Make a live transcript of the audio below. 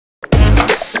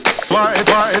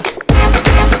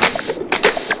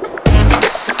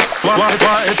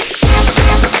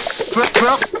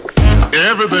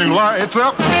Everything lights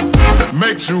up,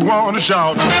 makes you wanna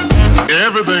shout.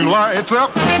 Everything lights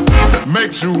up,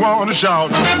 makes you wanna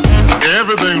shout.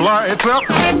 Everything lights up,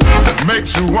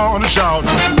 makes you wanna shout.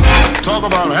 Talk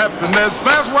about happiness,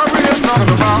 that's what we're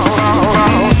talking about.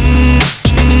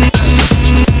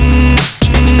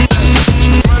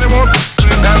 Money won't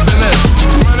happiness,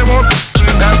 money won't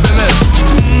happiness.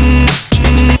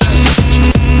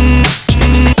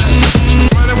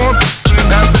 Money won't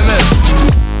happiness.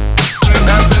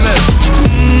 Happiness.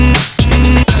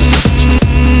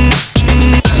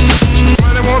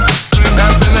 Money won't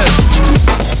happiness.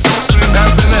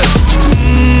 Happiness.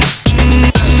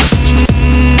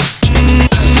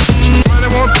 Money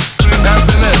won't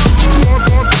happiness.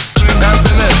 Won't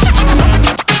happiness.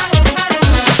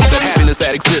 That happiness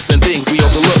that exists in things we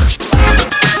overlook,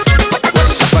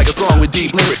 like a song with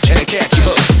deep lyrics and a catchy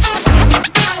hook.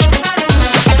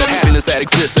 That happiness that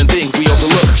exists in things we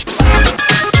overlook,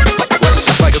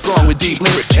 like a song with deep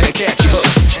lyrics and a catchy hook.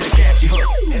 And a catchy hook.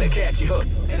 And a catchy hook.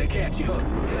 And a catchy hook.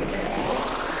 And a catchy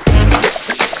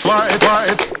hook. Light.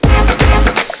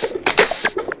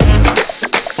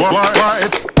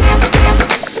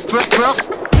 Up.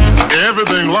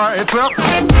 Everything lights up,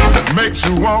 makes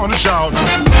you wanna shout.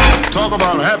 Talk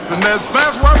about happiness,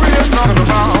 that's what we're talking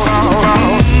about.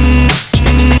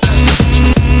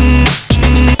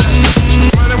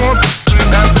 Money won't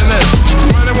happiness.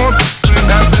 Money won't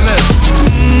happiness.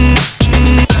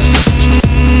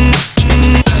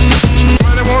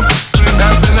 Money won't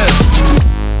happiness.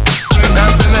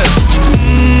 Happiness.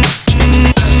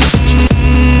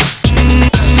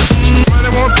 Money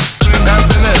won't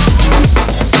happiness.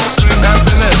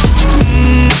 Happiness.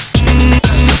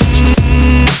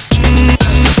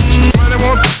 Money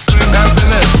won't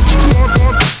happiness.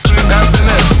 Won't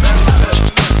happiness.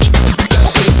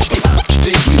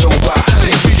 Things we know by,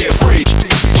 things we get free.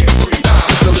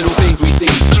 The little things we see.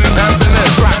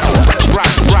 Happiness.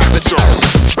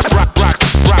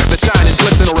 Rocks that shine and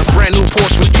glisten, or a brand new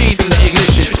Porsche with